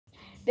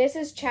This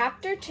is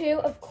Chapter 2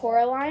 of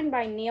Coraline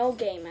by Neil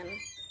Gaiman.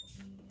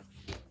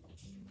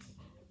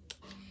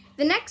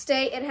 The next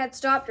day, it had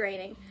stopped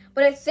raining,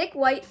 but a thick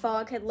white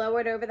fog had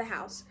lowered over the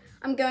house.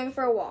 I'm going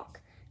for a walk.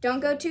 Don't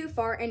go too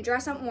far and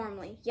dress up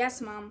warmly.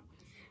 Yes, Mom.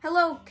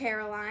 Hello,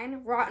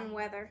 Caroline. Rotten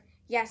weather.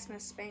 Yes,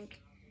 Miss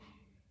Spink.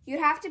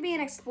 You'd have to be an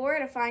explorer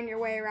to find your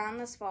way around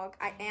this fog.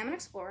 I am an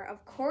explorer.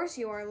 Of course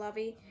you are,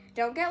 Lovey.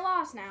 Don't get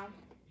lost now.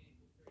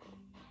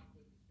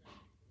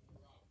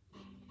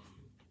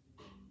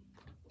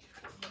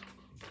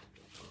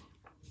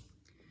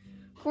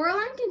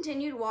 Coraline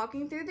continued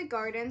walking through the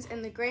gardens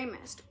in the gray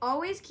mist,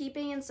 always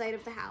keeping in sight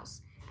of the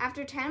house.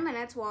 After 10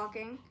 minutes of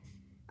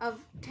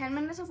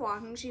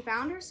walking, she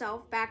found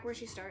herself back where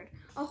she started.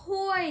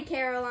 Ahoy,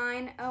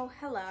 Caroline! Oh,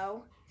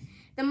 hello.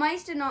 The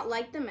mice did not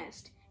like the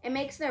mist. It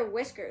makes their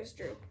whiskers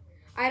droop.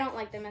 I don't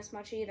like the mist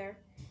much either.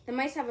 The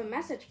mice have a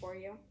message for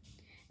you.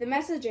 The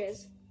message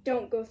is,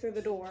 don't go through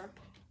the door.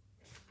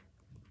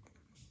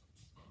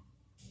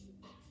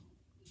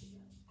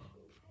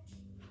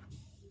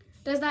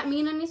 Does that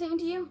mean anything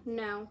to you?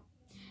 No.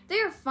 They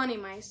are funny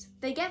mice.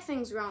 They get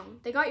things wrong.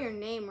 They got your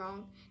name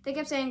wrong. They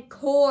kept saying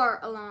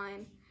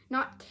Coraline,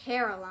 not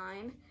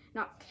Caroline.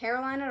 Not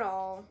Caroline at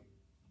all.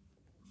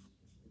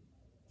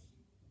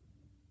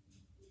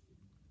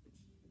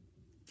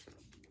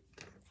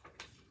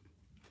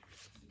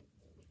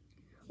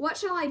 What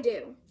shall I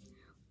do?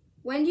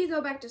 When do you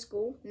go back to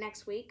school?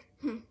 Next week?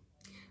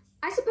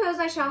 I suppose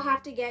I shall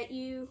have to get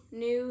you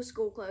new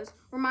school clothes.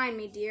 Remind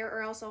me, dear,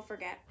 or else I'll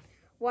forget.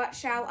 What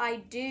shall I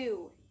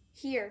do?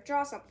 Here,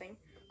 draw something.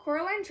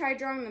 Coraline tried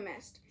drawing the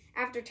mist.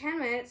 After 10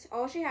 minutes,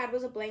 all she had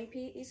was a blank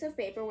piece of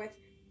paper with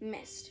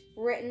mist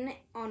written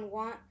on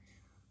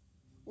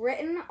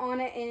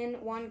it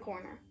in one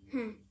corner.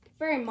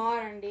 Very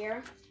modern,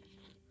 dear.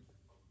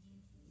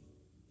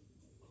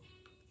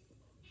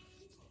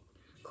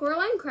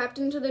 Coraline crept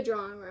into the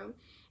drawing room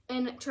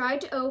and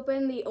tried to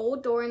open the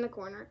old door in the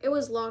corner. It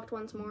was locked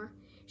once more.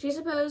 She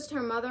supposed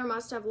her mother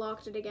must have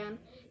locked it again.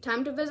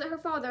 Time to visit her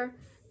father.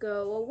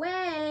 Go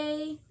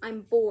away.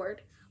 I'm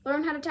bored.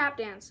 Learn how to tap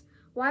dance.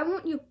 Why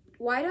don't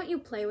you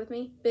play with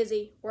me?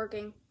 Busy,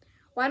 working.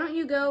 Why don't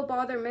you go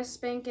bother Miss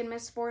Spink and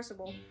Miss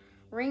Forcible?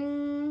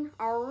 Ring.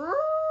 Arr,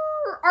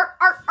 arr,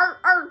 arr, arr,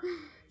 arr.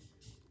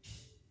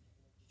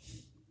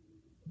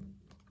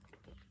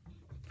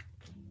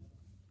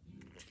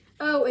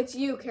 Oh, it's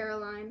you,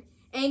 Caroline.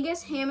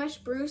 Angus, Hamish,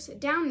 Bruce,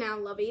 down now,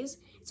 lovies.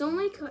 It's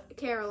only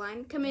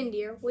Caroline. Come in,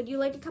 dear. Would you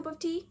like a cup of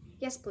tea?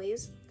 Yes,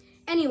 please.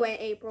 Anyway,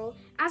 April,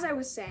 as I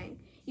was saying,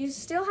 you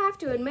still have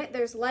to admit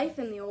there's life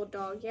in the old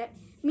dog yet.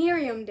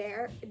 Miriam,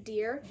 dear,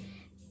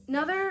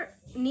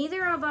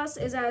 neither of us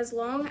is as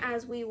young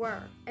as we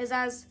were,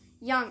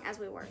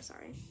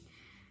 sorry.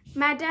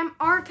 Madame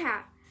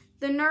Arcat,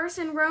 the nurse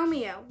in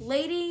Romeo,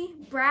 Lady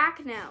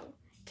Bracknell,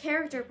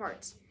 character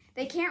parts.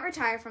 They can't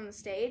retire from the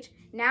stage.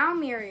 Now,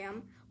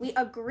 Miriam, we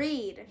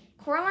agreed.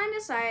 Coraline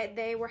decided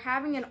they were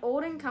having an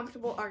old and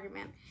comfortable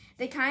argument.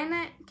 The kind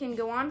that can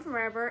go on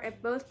forever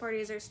if both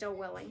parties are still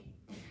willing.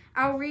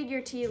 I'll read your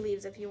tea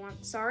leaves if you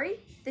want. Sorry?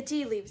 The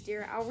tea leaves,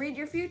 dear. I'll read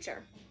your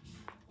future.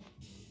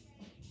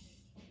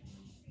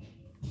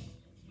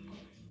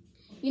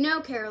 You know,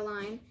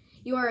 Caroline,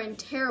 you are in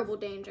terrible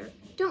danger.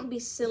 Don't be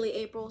silly,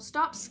 April.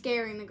 Stop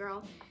scaring the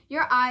girl.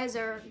 Your eyes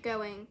are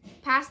going.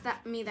 Pass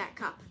that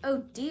cup.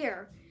 Oh,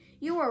 dear.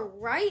 You are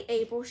right,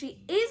 April. She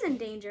is in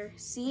danger.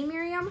 See,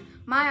 Miriam?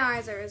 My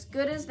eyes are as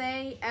good as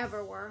they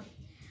ever were.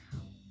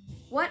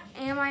 What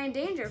am I in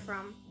danger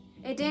from?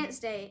 It didn't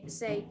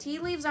say. Tea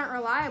leaves aren't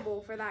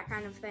reliable for that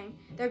kind of thing.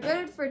 They're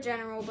good for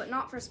general, but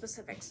not for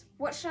specifics.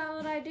 What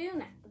shall I do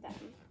then?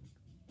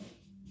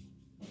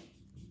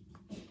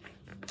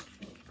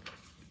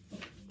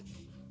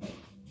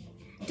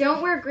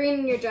 Don't wear green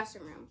in your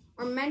dressing room,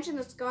 or mention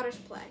the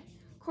Scottish play.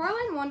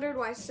 Coraline wondered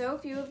why so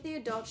few of the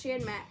adults she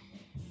had met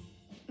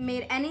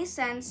made any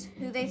sense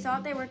who they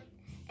thought they were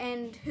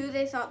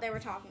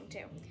talking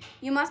to.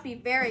 You must be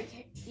very,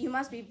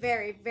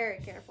 very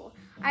careful.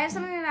 I have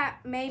something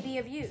that may be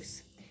of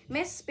use.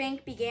 Miss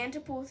Spink began to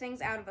pull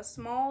things out of a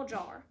small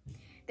jar.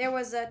 There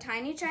was a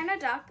tiny china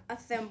duck, a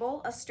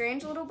thimble, a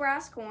strange little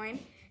brass coin,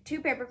 2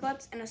 paper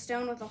clips, and a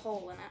stone with a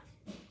hole in it.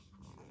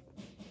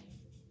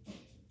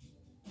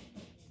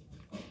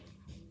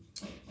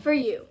 For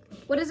you.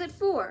 What is it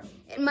for?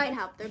 It might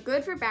help. They're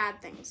good for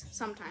bad things,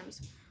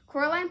 sometimes.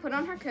 Coraline put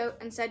on her coat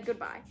and said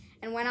goodbye,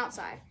 and went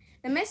outside.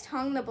 The mist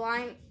hung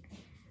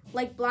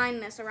like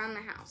blindness around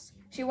the house.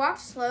 She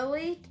walked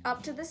slowly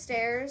up to the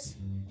stairs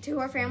to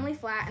her family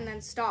flat and then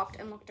stopped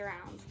and looked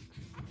around.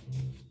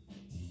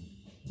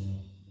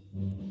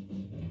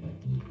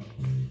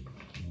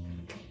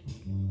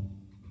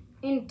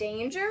 In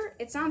danger?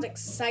 It sounds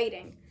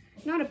exciting.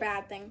 Not a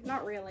bad thing,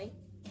 not really.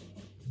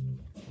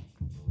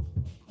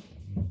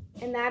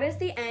 And that is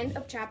the end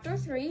of Chapter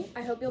 3.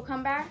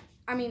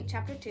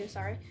 Chapter 2,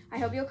 sorry. I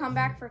hope you'll come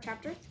back for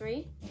Chapter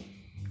 3.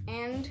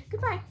 And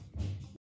goodbye.